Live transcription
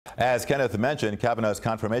As Kenneth mentioned, Kavanaugh's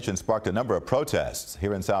confirmation sparked a number of protests.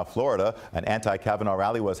 Here in South Florida, an anti-Kavanaugh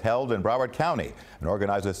rally was held in Broward County, and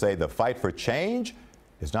organizers say the fight for change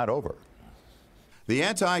is not over. The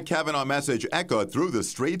anti-Kavanaugh message echoed through the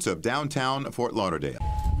streets of downtown Fort Lauderdale.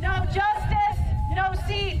 No justice, no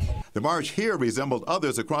seat. The march here resembled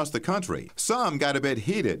others across the country. Some got a bit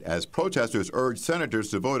heated as protesters urged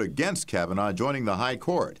senators to vote against Kavanaugh joining the high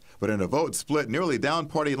court. But in a vote split nearly down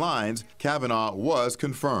party lines, Kavanaugh was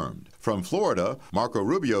confirmed. From Florida, Marco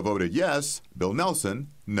Rubio voted yes, Bill Nelson,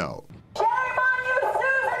 no. Shame on you,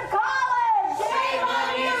 Susan Collins! Shame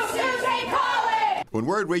on you, Susan Collins! When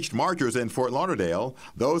word reached marchers in Fort Lauderdale,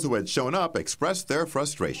 those who had shown up expressed their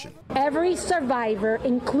frustration. Every survivor,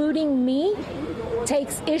 including me,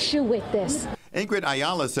 takes issue with this. Ingrid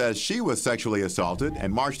Ayala says she was sexually assaulted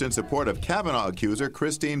and marched in support of Kavanaugh accuser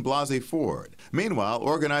Christine Blasey Ford. Meanwhile,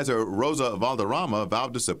 organizer Rosa Valderrama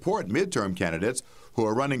vowed to support midterm candidates who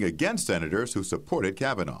are running against senators who supported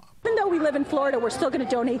Kavanaugh. Even though we live in Florida, we're still going to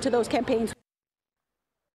donate to those campaigns.